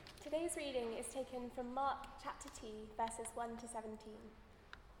Today's reading is taken from Mark chapter 2, verses 1 to 17.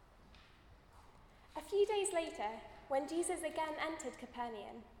 A few days later, when Jesus again entered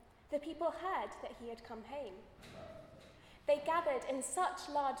Capernaum, the people heard that he had come home. They gathered in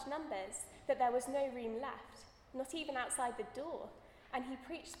such large numbers that there was no room left, not even outside the door, and he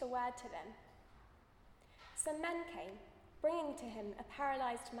preached the word to them. Some men came, bringing to him a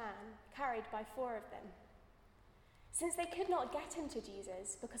paralyzed man carried by 4 of them. Since they could not get him to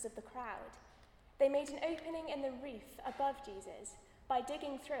Jesus because of the crowd, they made an opening in the roof above Jesus by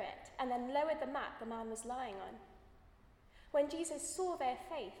digging through it and then lowered the mat the man was lying on. When Jesus saw their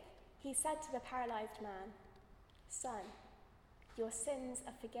faith, he said to the paralyzed man, "Son, your sins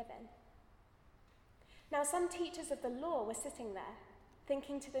are forgiven." Now some teachers of the law were sitting there,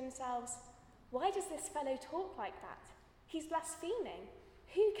 thinking to themselves, "Why does this fellow talk like that? He's blaspheming.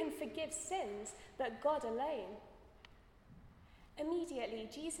 Who can forgive sins but God alone?" Immediately,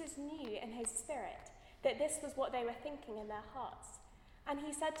 Jesus knew in his spirit that this was what they were thinking in their hearts, and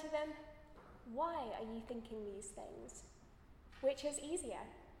he said to them, "Why are you thinking these things? Which is easier,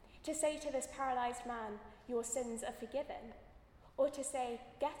 to say to this paralyzed man, 'Your sins are forgiven,' or to say,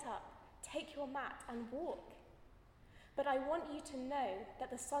 'Get up, take your mat and walk'? But I want you to know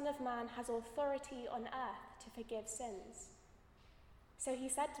that the Son of Man has authority on earth to forgive sins." So he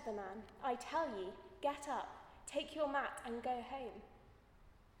said to the man, "I tell you, get up, take your mat and go home."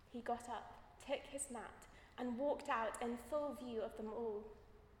 He got up, took his mat, and walked out in full view of them all.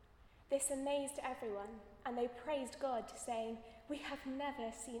 This amazed everyone, and they praised God, saying, "We have never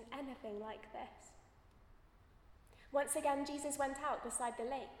seen anything like this." Once again, Jesus went out beside the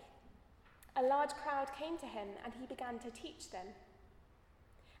lake. A large crowd came to him, and he began to teach them.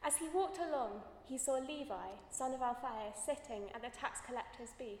 As he walked along, he saw Levi, son of Alphaeus, sitting at the tax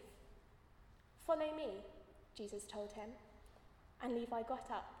collector's booth. "Follow me," Jesus told him, and Levi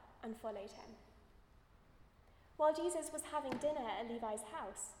got up and followed him. While Jesus was having dinner at Levi's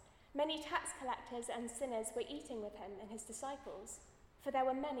house, many tax collectors and sinners were eating with him and his disciples, for there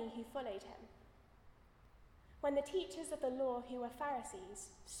were many who followed him. When the teachers of the law, who were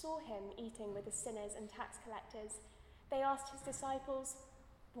Pharisees, saw him eating with the sinners and tax collectors, they asked his disciples,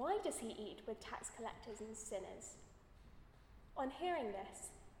 "Why does he eat with tax collectors and sinners?" On hearing this,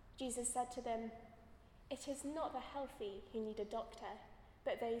 Jesus said to them, "It is not the healthy who need a doctor,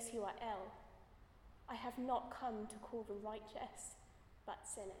 but those who are ill. I have not come to call the righteous, but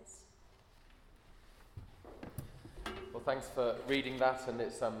sinners." Well, thanks for reading that, and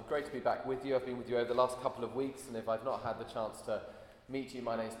it's great to be back with you. I've been with you over the last couple of weeks, and if I've not had the chance to meet you,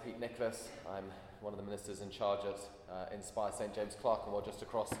 my name's Pete Nicholas. I'm one of the ministers in charge at Inspire St James Clerkenwell, just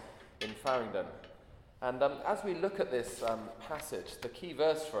across in Farringdon. And as we look at this passage, the key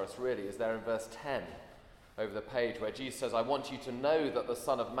verse for us really is there in verse 10 over the page, where Jesus says, "I want you to know that the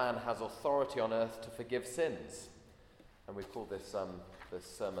Son of Man has authority on earth to forgive sins." And we've called this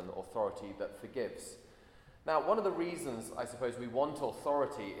sermon "Authority That Forgives." Now, one of the reasons, I suppose, we want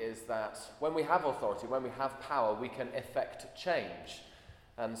authority is that when we have authority, when we have power, we can effect change.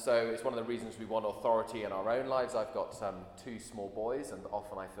 And so it's one of the reasons we want authority in our own lives. I've got 2 small boys, and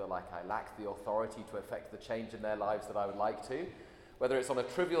often I feel like I lack the authority to effect the change in their lives that I would like to. Whether it's on a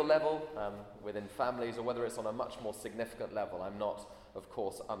trivial level within families, or whether it's on a much more significant level, I'm not, of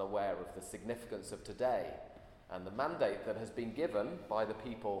course, unaware of the significance of today and the mandate that has been given by the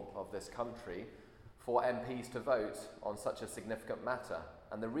people of this country for MPs to vote on such a significant matter.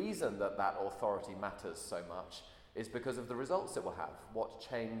 And the reason that that authority matters so much is because of the results it will have, what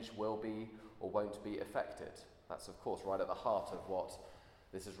change will be or won't be effected. That's, of course, right at the heart of what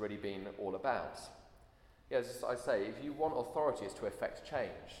this has really been all about. Yes, I say, if you want authority, it's to effect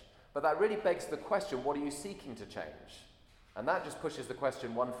change. But that really begs the question, what are you seeking to change? And that just pushes the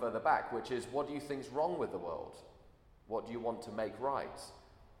question one further back, which is, what do you think's wrong with the world? What do you want to make right?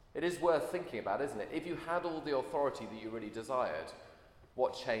 It is worth thinking about, isn't it? If you had all the authority that you really desired,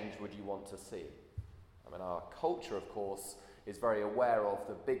 what change would you want to see? I mean, our culture, of course, is very aware of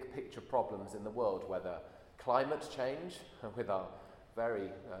the big picture problems in the world, whether climate change, with our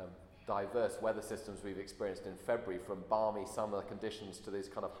very diverse weather systems we've experienced in February, from balmy summer conditions to these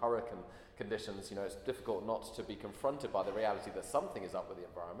kind of hurricane conditions. It's difficult not to be confronted by the reality that something is up with the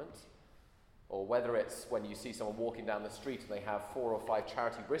environment. Or whether it's when you see someone walking down the street and they have 4 or 5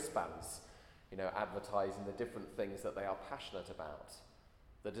 charity wristbands, advertising the different things that they are passionate about.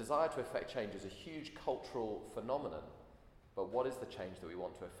 The desire to effect change is a huge cultural phenomenon, but what is the change that we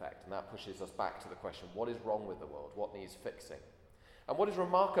want to effect? And that pushes us back to the question, what is wrong with the world? What needs fixing? And what is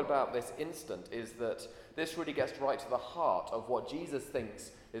remarkable about this instant is that this really gets right to the heart of what Jesus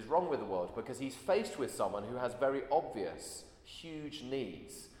thinks is wrong with the world, because he's faced with someone who has very obvious, huge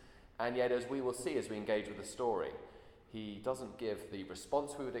needs. And yet, as we will see as we engage with the story, he doesn't give the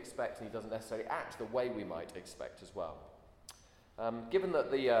response we would expect, and he doesn't necessarily act the way we might expect as well. Given that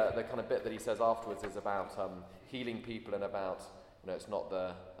the kind of bit that he says afterwards is about healing people and about, it's not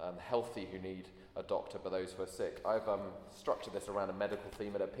the healthy who need a doctor, but those who are sick, I've structured this around a medical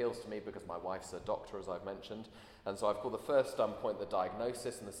theme. It appeals to me because my wife's a doctor, as I've mentioned. And so I've called the first point the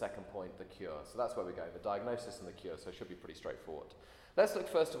diagnosis and the second point the cure. So that's where we go, the diagnosis and the cure. So it should be pretty straightforward. Let's look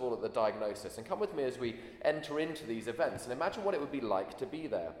first of all at the diagnosis, and come with me as we enter into these events and imagine what it would be like to be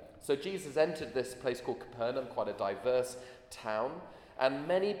there. So Jesus entered this place called Capernaum, quite a diverse town, and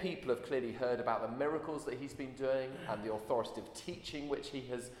many people have clearly heard about the miracles that he's been doing and the authoritative teaching which he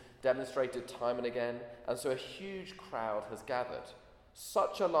has demonstrated time and again, and so a huge crowd has gathered.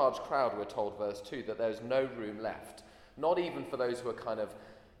 Such a large crowd, we're told, verse 2, that there's no room left, not even for those who are kind of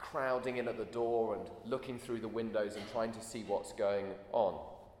crowding in at the door and looking through the windows and trying to see what's going on.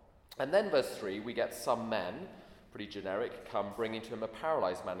 And then verse 3, we get some men, pretty generic, come bringing to him a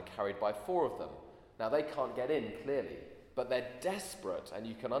paralyzed man carried by 4 of them. Now they can't get in, clearly, but they're desperate, and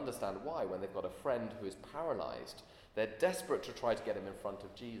you can understand why when they've got a friend who is paralyzed. They're desperate to try to get him in front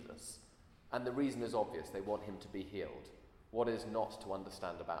of Jesus. And the reason is obvious. They want him to be healed. What is not to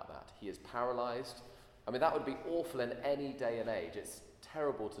understand about that? He is paralyzed. I mean, that would be awful in any day and age. It's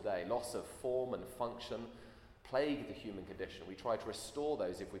terrible today. Loss of form and function plague the human condition. We try to restore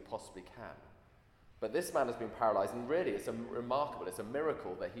those if we possibly can. But this man has been paralyzed, and really it's a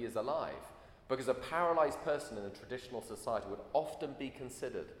miracle that he is alive. Because a paralyzed person in a traditional society would often be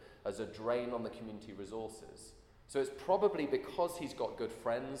considered as a drain on the community resources. So it's probably because he's got good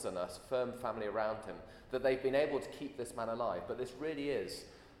friends and a firm family around him that they've been able to keep this man alive. But this really is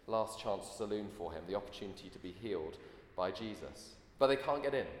last chance saloon for him, the opportunity to be healed by Jesus. But they can't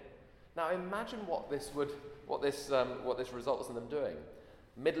get in. Now imagine what this results in them doing.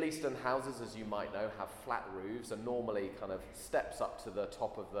 Middle Eastern houses, as you might know, have flat roofs and normally kind of steps up to the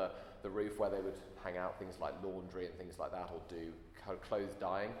top of the roof where they would hang out things like laundry and things like that, or do clothes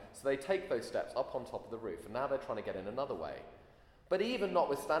dyeing. So they take those steps up on top of the roof, and now they're trying to get in another way. But even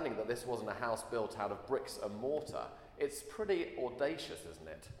notwithstanding that this wasn't a house built out of bricks and mortar, it's pretty audacious, isn't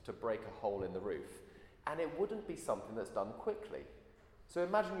it, to break a hole in the roof? And it wouldn't be something that's done quickly. So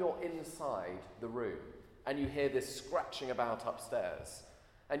imagine you're inside the room, and you hear this scratching about upstairs,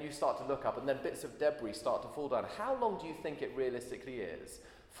 and you start to look up, and then bits of debris start to fall down. How long do you think it realistically is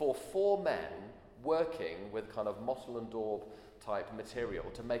for 4 men working with kind of mottle and daub type material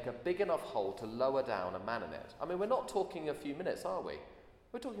to make a big enough hole to lower down a man in it? I mean, we're not talking a few minutes, are we?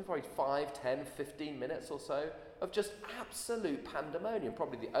 We're talking probably 5, 10, 15 minutes or so of just absolute pandemonium.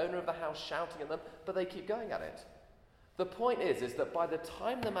 Probably the owner of the house shouting at them, but they keep going at it. The point is that by the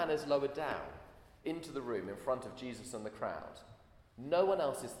time the man is lowered down into the room in front of Jesus and the crowd, no one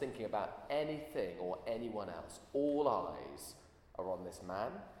else is thinking about anything or anyone else. All eyes are on this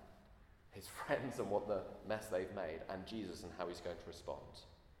man, his friends and what the mess they've made, and Jesus and how he's going to respond.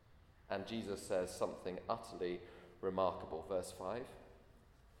 And Jesus says something utterly remarkable. Verse 5,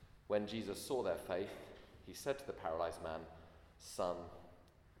 when Jesus saw their faith, he said to the paralyzed man, "Son,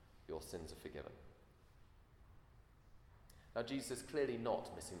 your sins are forgiven." Now Jesus is clearly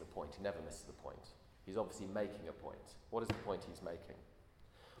not missing the point. He never misses the point. He's obviously making a point. What is the point he's making?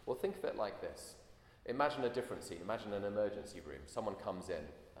 Well, think of it like this. Imagine a different scene. Imagine an emergency room. Someone comes in,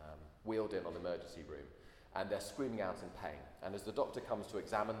 wheeled in on the emergency room, and they're screaming out in pain. And as the doctor comes to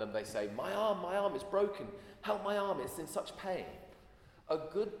examine them, they say, my arm is broken. Help my arm, it's in such pain. A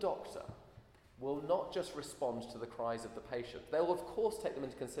good doctor will not just respond to the cries of the patient. They'll, of course, take them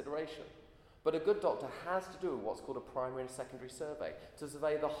into consideration. But a good doctor has to do what's called a primary and secondary survey, to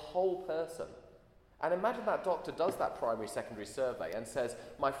survey the whole person. And imagine that doctor does that primary, secondary survey and says,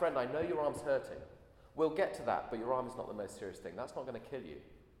 my friend, I know your arm's hurting. We'll get to that, but your arm is not the most serious thing. That's not going to kill you.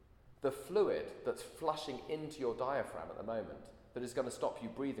 The fluid that's flushing into your diaphragm at the moment, that is going to stop you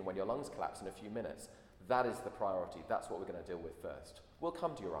breathing when your lungs collapse in a few minutes, that is the priority. That's what we're going to deal with first. We'll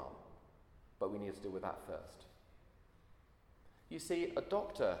come to your arm, but we need to deal with that first. You see, a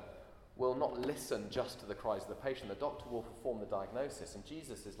doctor will not listen just to the cries of the patient. The doctor will perform the diagnosis, and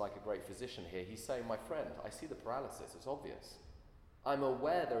Jesus is like a great physician here. He's saying, my friend, I see the paralysis. It's obvious. I'm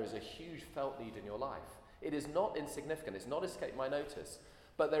aware there is a huge felt need in your life. It is not insignificant. It's not escaped my notice.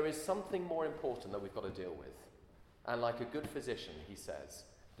 But there is something more important that we've got to deal with. And like a good physician, he says,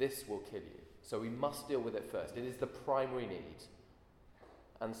 this will kill you. So we must deal with it first. It is the primary need.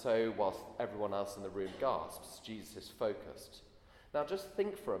 And so whilst everyone else in the room gasps, Jesus is focused. Now just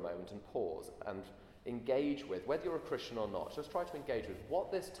think for a moment and pause and engage with, whether you're a Christian or not, just try to engage with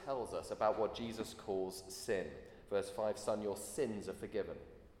what this tells us about what Jesus calls sin. Verse 5, son, your sins are forgiven.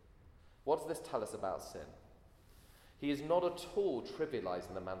 What does this tell us about sin? He is not at all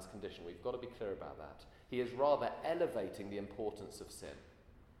trivializing the man's condition. We've got to be clear about that. He is rather elevating the importance of sin.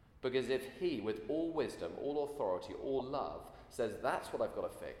 Because if he, with all wisdom, all authority, all love, says that's what I've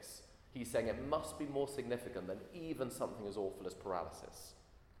got to fix, he's saying it must be more significant than even something as awful as paralysis.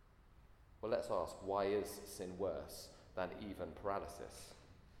 Well, let's ask, why is sin worse than even paralysis?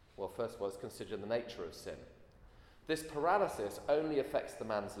 Well, first of all, let's consider the nature of sin. This paralysis only affects the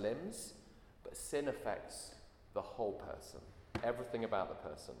man's limbs, but sin affects the whole person, everything about the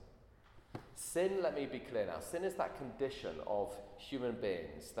person. Sin, let me be clear now, sin is that condition of human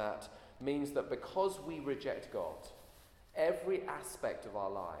beings that means that because we reject God, every aspect of our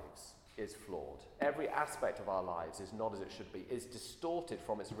lives is flawed. Every aspect of our lives is not as it should be, is distorted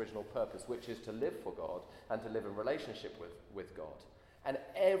from its original purpose, which is to live for God and to live in relationship with God. And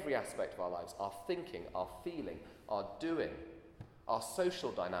every aspect of our lives, our thinking, our feeling, our doing, our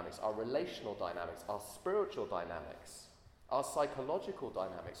social dynamics, our relational dynamics, our spiritual dynamics, our psychological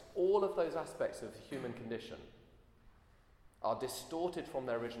dynamics, all of those aspects of the human condition are distorted from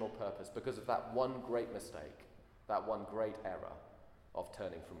their original purpose because of that one great mistake, that one great error of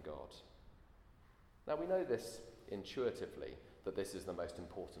turning from God. Now we know this intuitively, that this is the most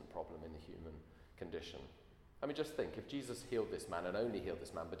important problem in the human condition. I mean, just think, if Jesus healed this man and only healed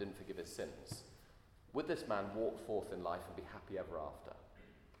this man but didn't forgive his sins, would this man walk forth in life and be happy ever after?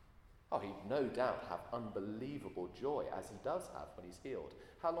 Oh, he'd no doubt have unbelievable joy, as he does have when he's healed.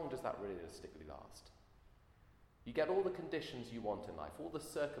 How long does that realistically last? You get all the conditions you want in life, all the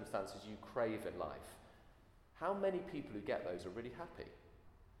circumstances you crave in life. How many people who get those are really happy?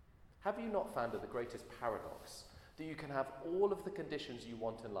 Have you not found it the greatest paradox that you can have all of the conditions you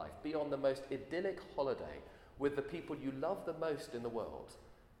want in life, be on the most idyllic holiday with the people you love the most in the world,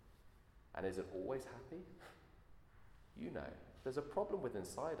 and is it always happy? You know, there's a problem with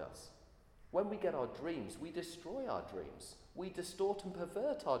inside us. When we get our dreams, we destroy our dreams. We distort and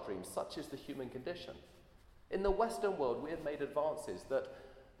pervert our dreams, such is the human condition. In the Western world, we have made advances that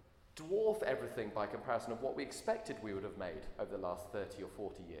dwarf everything by comparison of what we expected we would have made over the last 30 or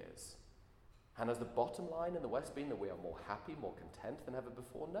 40 years. And has the bottom line in the West been that we are more happy, more content than ever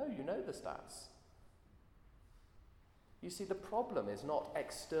before? No, you know the stats. You see, the problem is not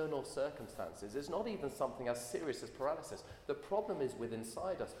external circumstances. It's not even something as serious as paralysis. The problem is within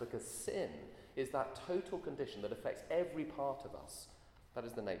inside us, because sin is that total condition that affects every part of us. That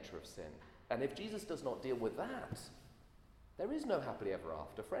is the nature of sin. And if Jesus does not deal with that, there is no happily ever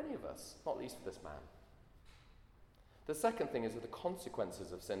after for any of us, not least for this man. The second thing is that the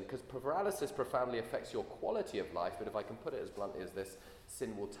consequences of sin, because paralysis profoundly affects your quality of life, but if I can put it as bluntly as this,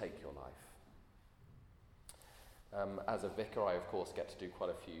 sin will take your life. As a vicar, I of course get to do quite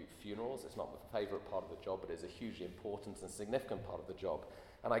a few funerals. It's not the favourite part of the job, but it's a hugely important and significant part of the job.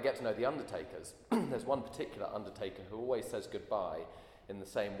 And I get to know the undertakers. There's one particular undertaker who always says goodbye in the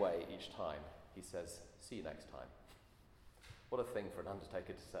same way each time. He says, "See you next time." What a thing for an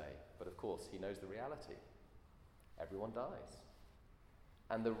undertaker to say. But of course, he knows the reality. Everyone dies.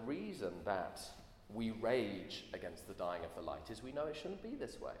 And the reason that we rage against the dying of the light is we know it shouldn't be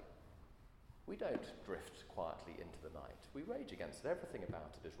this way. We don't drift quietly into the night. We rage against it. Everything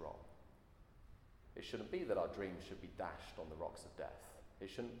about it is wrong. It shouldn't be that our dreams should be dashed on the rocks of death. It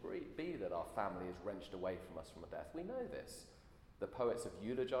shouldn't be that our family is wrenched away from us from a death. We know this. The poets have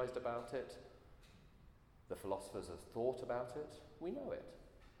eulogized about it. The philosophers have thought about it. We know it.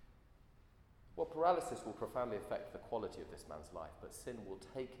 Well, paralysis will profoundly affect the quality of this man's life, but sin will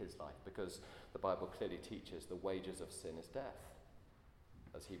take his life because the Bible clearly teaches the wages of sin is death.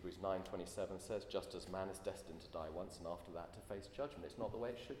 As Hebrews 9:27 says, just as man is destined to die once and after that to face judgment. It's not the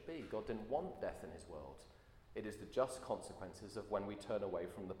way it should be. God didn't want death in his world. It is the just consequences of when we turn away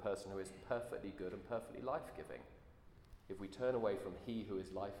from the person who is perfectly good and perfectly life-giving. If we turn away from he who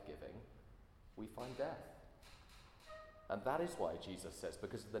is life-giving, we find death. And that is why Jesus says,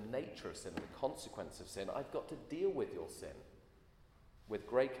 because of the nature of sin and the consequence of sin, I've got to deal with your sin. With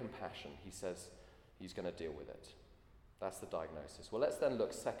great compassion, he says he's going to deal with it. That's the diagnosis. Well, let's then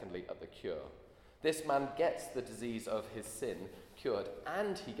look secondly at the cure. This man gets the disease of his sin cured,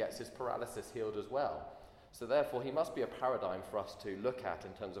 and he gets his paralysis healed as well. So therefore, he must be a paradigm for us to look at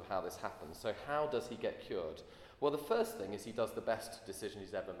in terms of how this happens. So how does he get cured? Well, the first thing is he does the best decision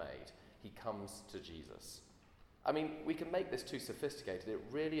he's ever made. He comes to Jesus. I mean, we can make this too sophisticated. It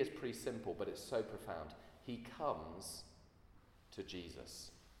really is pretty simple, but it's so profound. He comes to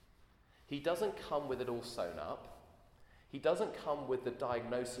Jesus. He doesn't come with it all sewn up. He doesn't come with the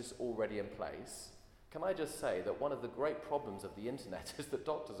diagnosis already in place. Can I just say that one of the great problems of the internet is that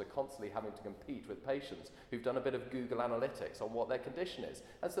doctors are constantly having to compete with patients who've done a bit of Google Analytics on what their condition is.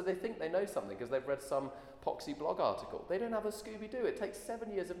 And so they think they know something because they've read some poxy blog article. They don't have a Scooby-Doo. It takes 7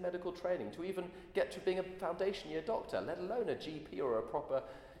 years of medical training to even get to being a foundation year doctor, let alone a GP or a proper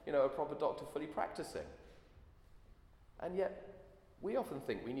doctor fully practicing. And yet, we often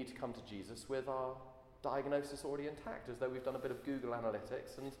think we need to come to Jesus with our diagnosis already intact, as though we've done a bit of Google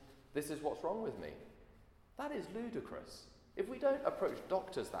Analytics and this is what's wrong with me. That is ludicrous. If we don't approach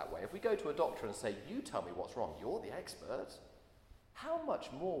doctors that way, if we go to a doctor and say, you tell me what's wrong, you're the expert, how much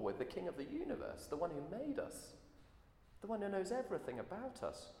more with the King of the universe, the one who made us, the one who knows everything about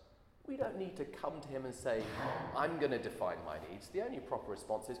us? We don't need to come to him and say, I'm going to define my needs. The only proper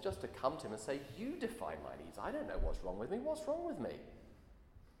response is just to come to him and say, you define my needs. I don't know what's wrong with me. What's wrong with me?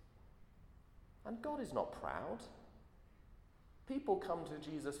 And God is not proud. People come to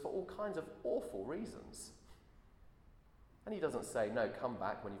Jesus for all kinds of awful reasons. And he doesn't say, no, come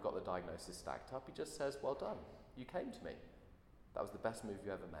back when you've got the diagnosis stacked up. He just says, well done, you came to me. That was the best move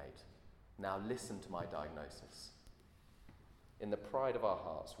you ever made. Now listen to my diagnosis. In the pride of our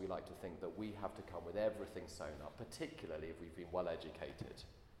hearts, we like to think that we have to come with everything sewn up, particularly if we've been well educated.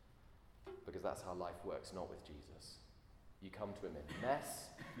 Because that's how life works, not with Jesus. You come to him in mess.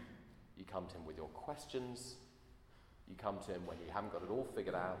 You come to him with your questions. You come to him when you haven't got it all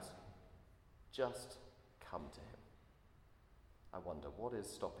figured out. Just come to him. I wonder, what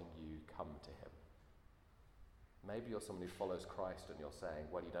is stopping you come to him? Maybe you're someone who follows Christ and you're saying,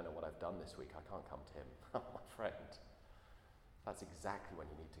 well, you don't know what I've done this week. I can't come to him. Oh, my friend. That's exactly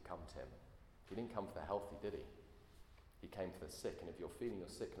when you need to come to him. He didn't come for the healthy, did he? He came for the sick. And if you're feeling your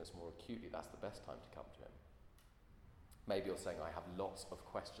sickness more acutely, that's the best time to come to him. Maybe you're saying, I have lots of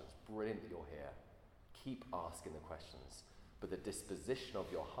questions. Brilliant that you're here. Keep asking the questions. But the disposition of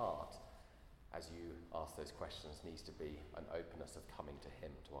your heart as you ask those questions needs to be an openness of coming to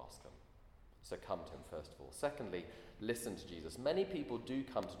him to ask them. So come to him first of all. Secondly, listen to Jesus. Many people do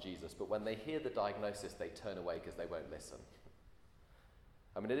come to Jesus, but when they hear the diagnosis, they turn away because they won't listen.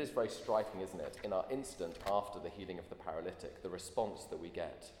 I mean, it is very striking, isn't it? In our instant after the healing of the paralytic, the response that we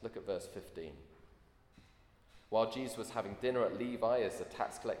get. Look at verse 15. While Jesus was having dinner at Levi, as a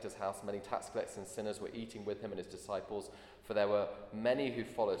tax collector's house, many tax collectors and sinners were eating with him and his disciples, for there were many who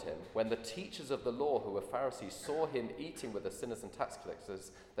followed him. When the teachers of the law, who were Pharisees, saw him eating with the sinners and tax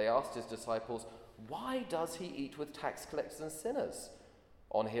collectors, they asked his disciples, why does he eat with tax collectors and sinners?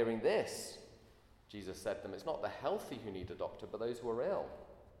 On hearing this, Jesus said to them, it's not the healthy who need a doctor, but those who are ill.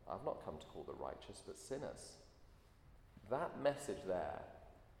 I've not come to call the righteous, but sinners. That message there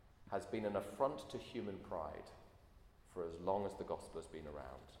has been an affront to human pride for as long as the gospel has been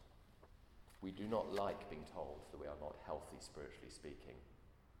around. We do not like being told that we are not healthy, spiritually speaking.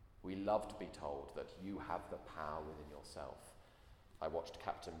 We love to be told that you have the power within yourself. I watched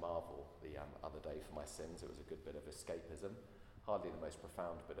Captain Marvel the other day for my sins. It was a good bit of escapism. Hardly the most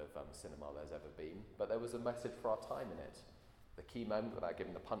profound bit of cinema there's ever been, but there was a message for our time in it. The key moment, without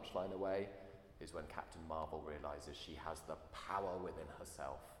giving the punchline away, is when Captain Marvel realises she has the power within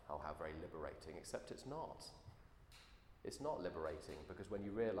herself. Oh, how very liberating, except it's not. It's not liberating, because when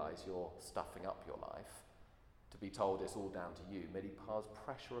you realise you're stuffing up your life, to be told it's all down to you merely piles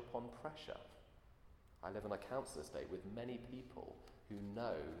pressure upon pressure. I live on a counsellor estate with many people who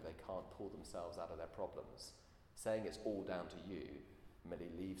know they can't pull themselves out of their problems. Saying it's all down to you merely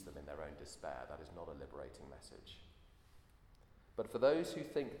leaves them in their own despair. That is not a liberating message. But for those who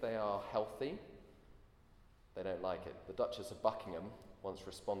think they are healthy, they don't like it. The Duchess of Buckingham once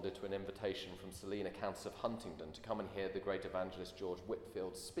responded to an invitation from Selina, Countess of Huntingdon, to come and hear the great evangelist George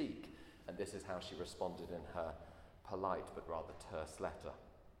Whitefield speak, and this is how she responded in her polite but rather terse letter.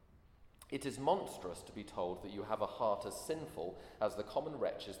 It is monstrous to be told that you have a heart as sinful as the common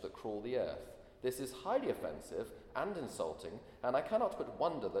wretches that crawl the earth. This is highly offensive and insulting, and I cannot but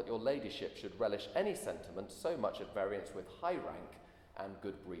wonder that your ladyship should relish any sentiment so much at variance with high rank and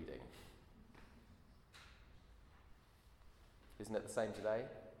good breeding. Isn't it the same today?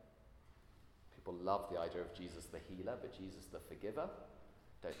 People love the idea of Jesus the healer, but Jesus the forgiver?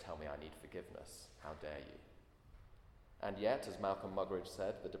 Don't tell me I need forgiveness. How dare you? And yet, as Malcolm Muggeridge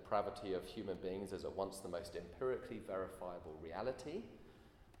said, the depravity of human beings is at once the most empirically verifiable reality,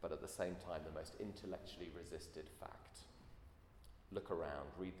 but at the same time the most intellectually resisted fact. Look around,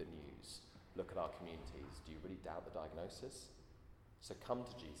 read the news, look at our communities. Do you really doubt the diagnosis? So come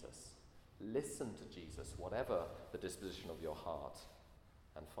to Jesus. Listen to Jesus, whatever the disposition of your heart.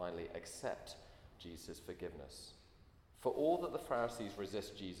 And finally, accept Jesus' forgiveness. For all that the Pharisees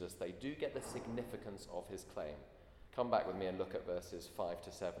resist Jesus, they do get the significance of his claim. Come back with me and look at verses 5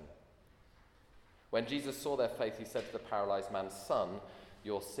 to 7. When Jesus saw their faith, he said to the paralyzed man, "Son,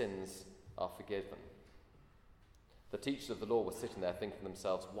 your sins are forgiven." The teachers of the law were sitting there thinking to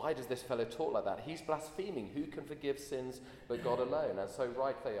themselves, "Why does this fellow talk like that? He's blaspheming. Who can forgive sins but God alone?" And so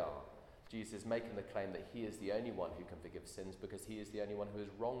right they are. Jesus is making the claim that he is the only one who can forgive sins because he is the only one who is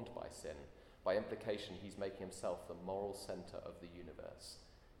wronged by sin. By implication, he's making himself the moral centre of the universe.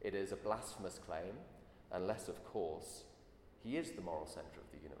 It is a blasphemous claim, unless, of course, he is the moral centre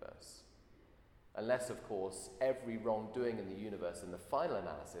of the universe. Unless, of course, every wrongdoing in the universe in the final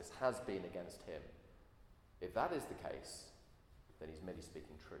analysis has been against him. If that is the case, then he's merely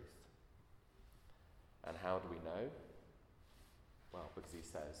speaking truth. And how do we know? Well, because he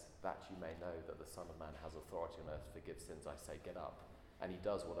says, "That you may know that the Son of Man has authority on earth to forgive sins, I say, get up." And he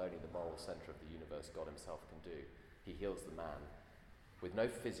does what only the moral centre of the universe, God himself, can do. He heals the man with no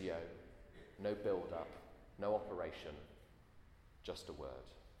physio, no build-up, no operation, just a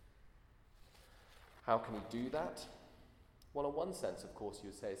word. How can he do that? Well, in one sense, of course, you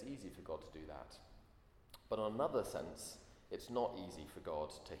would say it's easy for God to do that. But in another sense, it's not easy for God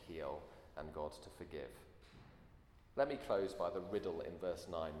to heal and God to forgive. Let me close by the riddle in verse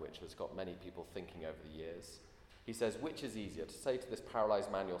 9, which has got many people thinking over the years. He says, which is easier, to say to this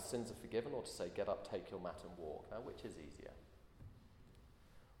paralyzed man, "Your sins are forgiven," or to say, "Get up, take your mat and walk"? Now, which is easier?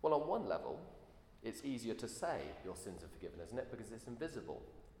 Well, on one level, it's easier to say your sins are forgiven, isn't it? Because it's invisible.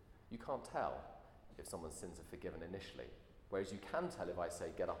 You can't tell if someone's sins are forgiven initially. Whereas you can tell if I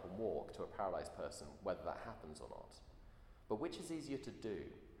say, "Get up and walk" to a paralyzed person, whether that happens or not. But which is easier to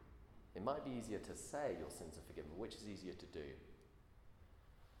do? It might be easier to say your sins are forgiven, but which is easier to do?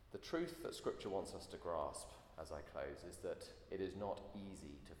 The truth that Scripture wants us to grasp, as I close, is that it is not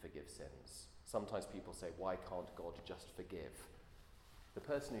easy to forgive sins. Sometimes people say, "Why can't God just forgive?" The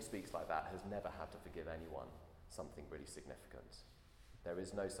person who speaks like that has never had to forgive anyone something really significant. There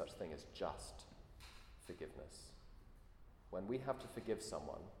is no such thing as just forgiveness. When we have to forgive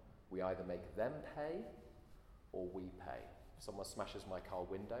someone, we either make them pay or we pay. If someone smashes my car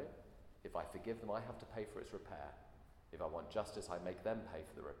window, if I forgive them, I have to pay for its repair. If I want justice, I make them pay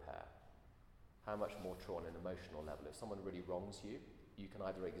for the repair. How much more true on an emotional level? If someone really wrongs you, you can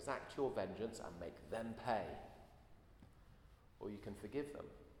either exact your vengeance and make them pay, or you can forgive them,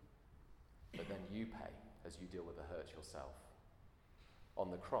 but then you pay as you deal with the hurt yourself.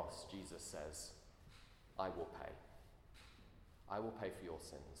 On the cross, Jesus says, "I will pay. I will pay for your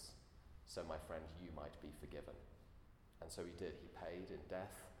sins, so my friend, you might be forgiven." And so he did. He paid in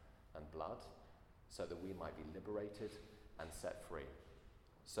death and blood so that we might be liberated and set free.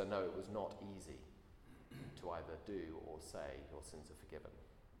 So no, it was not easy to either do or say your sins are forgiven.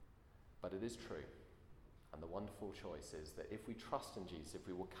 But it is true. And the wonderful choice is that if we trust in Jesus, if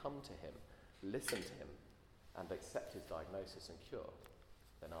we will come to him, listen to him, and accept his diagnosis and cure,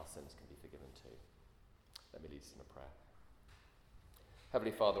 then our sins can be forgiven too. Let me lead us in a prayer.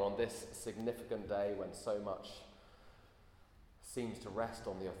 Heavenly Father, on this significant day when so much seems to rest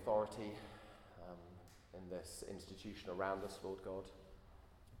on the authority in this institution around us, Lord God,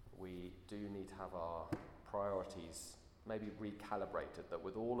 we do need to have our priorities maybe recalibrated, that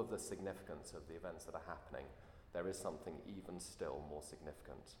with all of the significance of the events that are happening, there is something even still more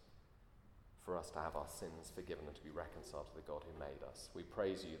significant for us to have our sins forgiven and to be reconciled to the God who made us. We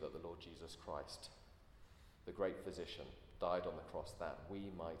praise you that the Lord Jesus Christ, the great physician, died on the cross that we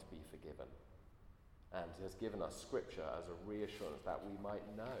might be forgiven, and has given us Scripture as a reassurance that we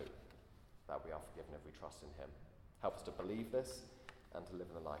might know that we are forgiven if we trust in him. Help us to believe this and to live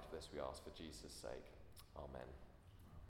in the light of this, we ask for Jesus' sake. Amen.